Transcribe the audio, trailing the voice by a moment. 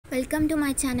Welcome to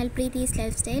my channel Preethi's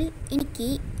life style. இன்றைக்கி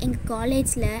எங்கள்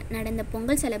காலேஜில் நடந்த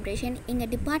பொங்கல் செலிப்ரேஷன், எங்கள்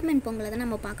டிபார்ட்மெண்ட் பொங்கலை தான்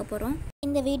நம்ம பார்க்க போகிறோம்.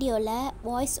 இந்த வீடியோவில்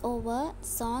வாய்ஸ் ஓவர்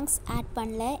சாங்ஸ் ஆட்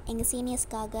பண்ணல எங்கள்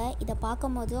சீனியர்ஸ்க்காக. இதை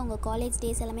பார்க்கும்போது அவங்க காலேஜ்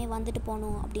டேஸ் எல்லாமே வந்துட்டு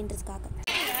போகணும் அப்படின்றதுக்காக.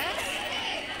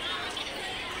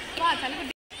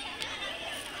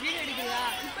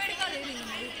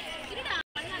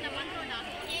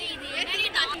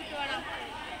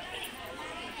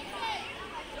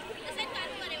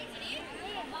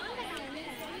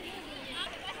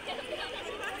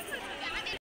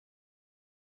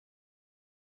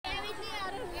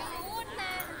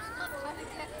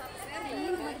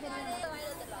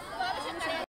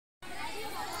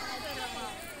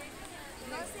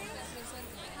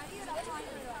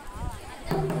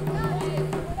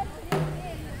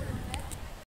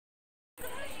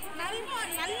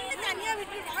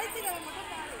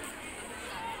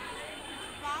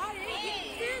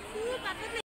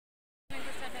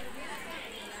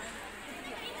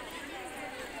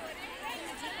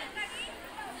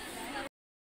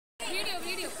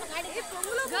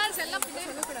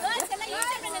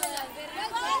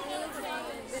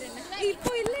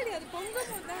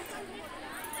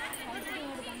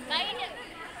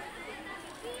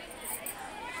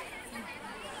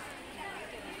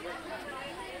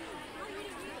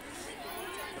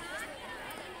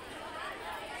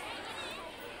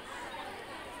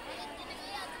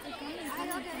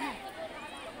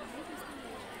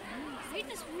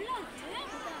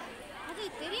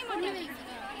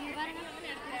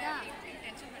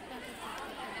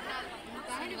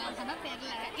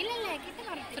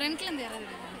 ஃப்ரண்ட்ல இருந்து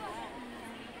யாராவது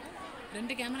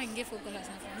ரெண்டு கேமரா இங்கே ஃபோக்கஸ்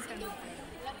ஆகும். சரி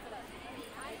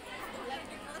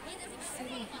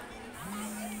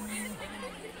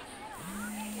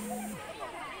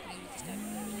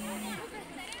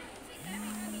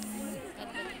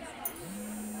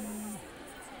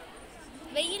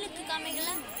வெயிலுக்கு காமிக்கல,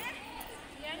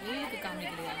 வெயிலுக்கு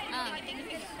காமிக்கலையா?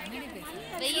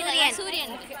 வெயில்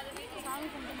சூரியன்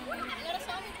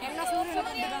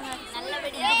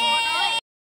நல்லபடியா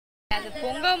அது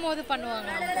பொங்கும் போது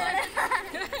பண்ணுவாங்க.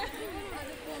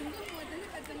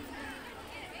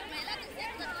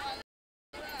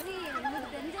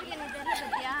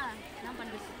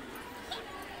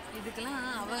 இதுக்கெல்லாம்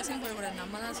அவகாசம் போடக்கூடாது,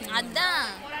 நம்ம தான் செய்யணும். அதான்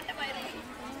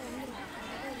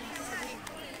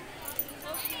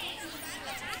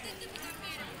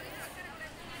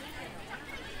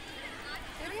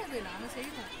தெரியாது, நானும்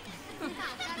செய்வோம்.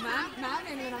 மேம்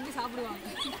எங்களை நம்பி சாப்பிடுவாங்க.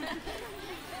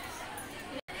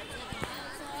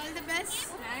 All the best.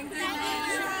 Thank You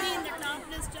should be in the top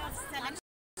list of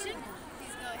selection.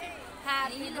 Please go ahead.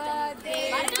 Happy birthday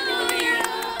to you.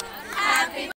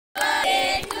 Happy birthday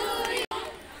to you.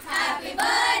 Happy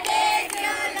birthday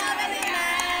to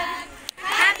Navalan.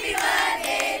 Happy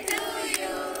birthday to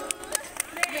you.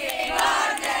 May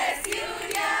God bless you,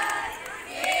 dear.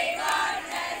 May God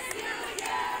bless you,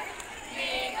 dear.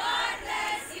 May God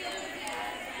bless you, dear.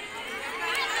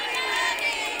 Happy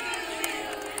birthday to you.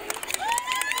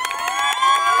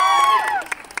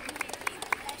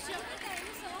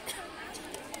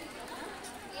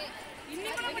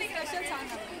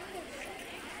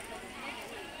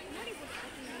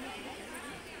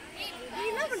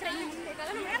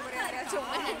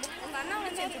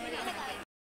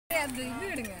 அது இது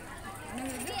எடுங்க,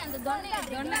 அந்த தொன்னை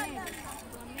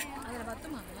அதில்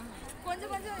பத்துமா?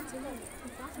 கொஞ்சம் கொஞ்சம் வச்சு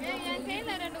என் கையில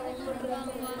ரெண்டு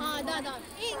போட்டுருவாங்க. அதான்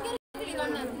இங்க இருக்கு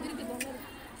தொன்னை இருக்கு தொன்னை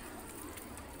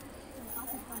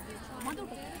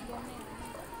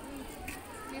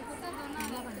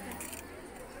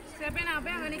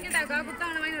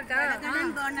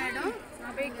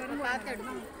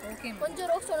கொஞ்சம்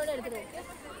ரோஸ்ட் எடுத்துருவோம்.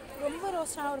 ரொம்ப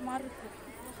ரோஸ்ட் ஒரு மாதிரி இருக்கு.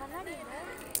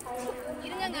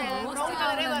 இருங்க, ரோஸ்ட்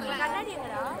கலரே வரல. கண்ணாடி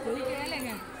எங்கடா? போய்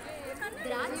கேளுங்க.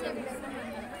 திராட்சை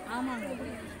ஆமாங்க.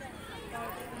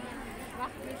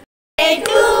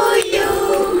 to you.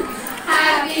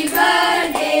 Happy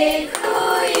birthday to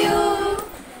you.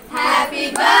 Happy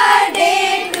birthday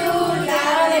to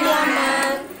Lavanya.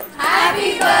 Happy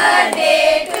birthday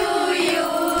to you.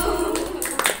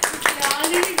 I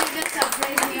already did a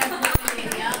surprise in your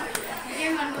area.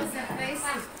 Again, one more surprise.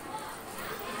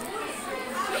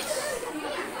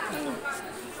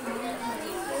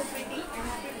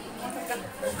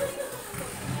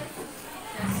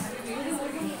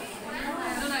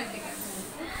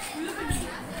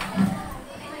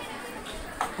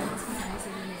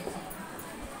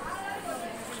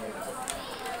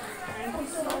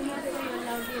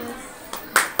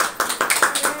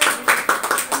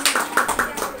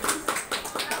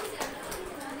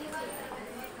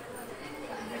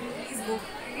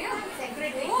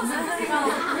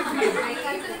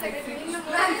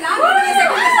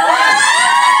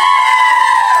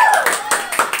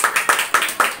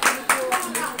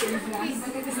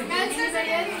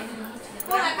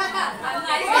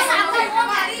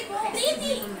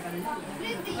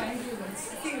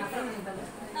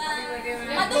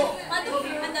 Madu,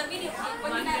 and the video.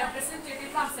 One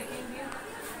representative for second year.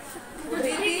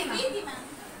 Preeti, ma'am.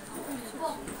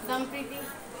 Come, Preeti.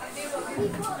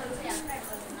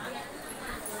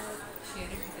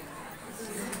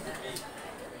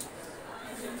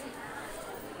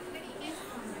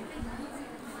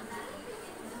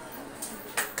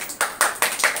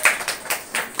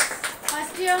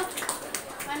 First year,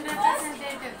 one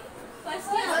representative. First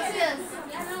year. Last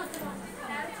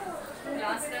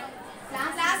year.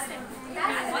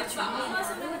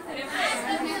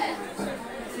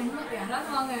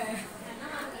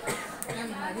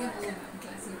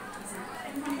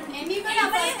 Anybody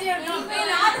first year? No.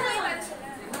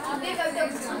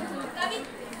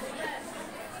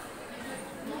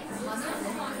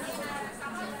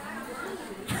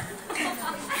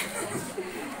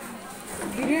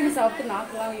 Biryani சாப்பிட்டு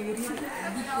நாக்கெல்லாம் எரியுது.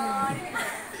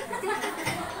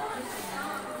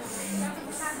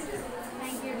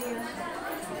 Thank you, dear.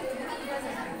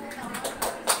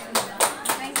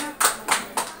 Thank you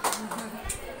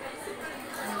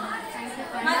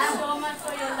so much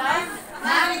for your love.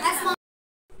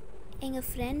 எங்கள்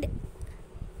friend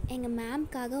எங்கள்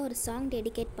மேம்காக ஒரு song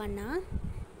dedicate பண்ணா,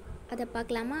 அதை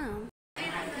பார்க்கலாமா?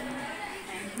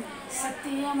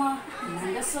 சத்தியமா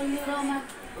நாங்க சொல்லுறோமா,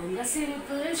 உங்க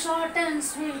சிரிப்பு ஷார்ட் அண்ட்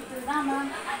ஸ்வீட் தான் மேம்.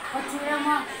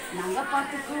 பத்திரமா நாங்க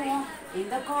பார்த்துக்குவோம்,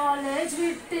 இந்த காலேஜ்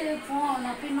விட்டு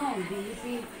போன பின்னும்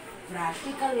BP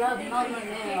practical love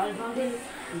normal already.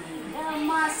 நீங்க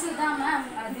மாசு தான் மேம்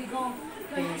அதிகம்,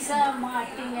 பேச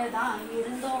மாட்டீங்க தான்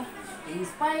இருந்தோம்.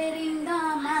 இன்ஸ்பைரிங்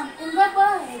தான் மேம் உங்க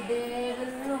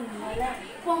பர்த்டேவில் உங்களை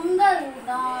பொங்கல்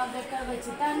தான் வைக்க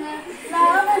வச்சுட்டாங்க.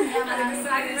 லாவண்யா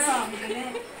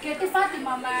மேம் கேட்டு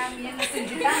பாத்திமா மேம் என்ன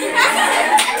செஞ்சுட்டாங்க.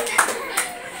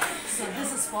 So this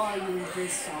is for you,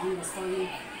 this song is for you.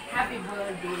 Happy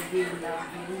birthday, we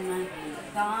love you, my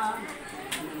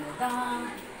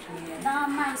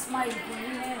நீதான் my smile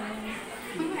queen.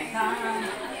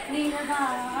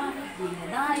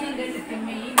 நீதான் எங்களுக்கு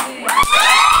main.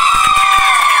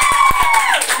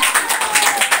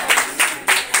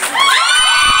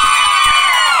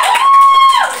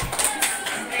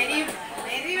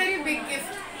 Very big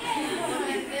gift.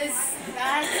 This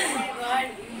last, oh my God,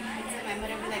 it's a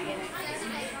memorable again.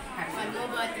 One more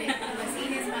birthday.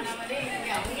 Seniors manavale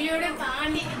avangaloda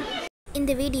taandi.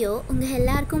 இந்த video உங்கள்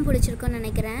எல்லாருக்கும் பிடிச்சிருக்குன்னு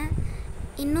நினைக்கிறேன்.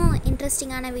 இன்னும்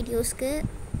இன்ட்ரெஸ்டிங்கான வீடியோஸ்க்கு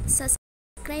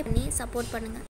சப்ஸ்கிரைப் பண்ணி சப்போர்ட் பண்ணுங்கள்.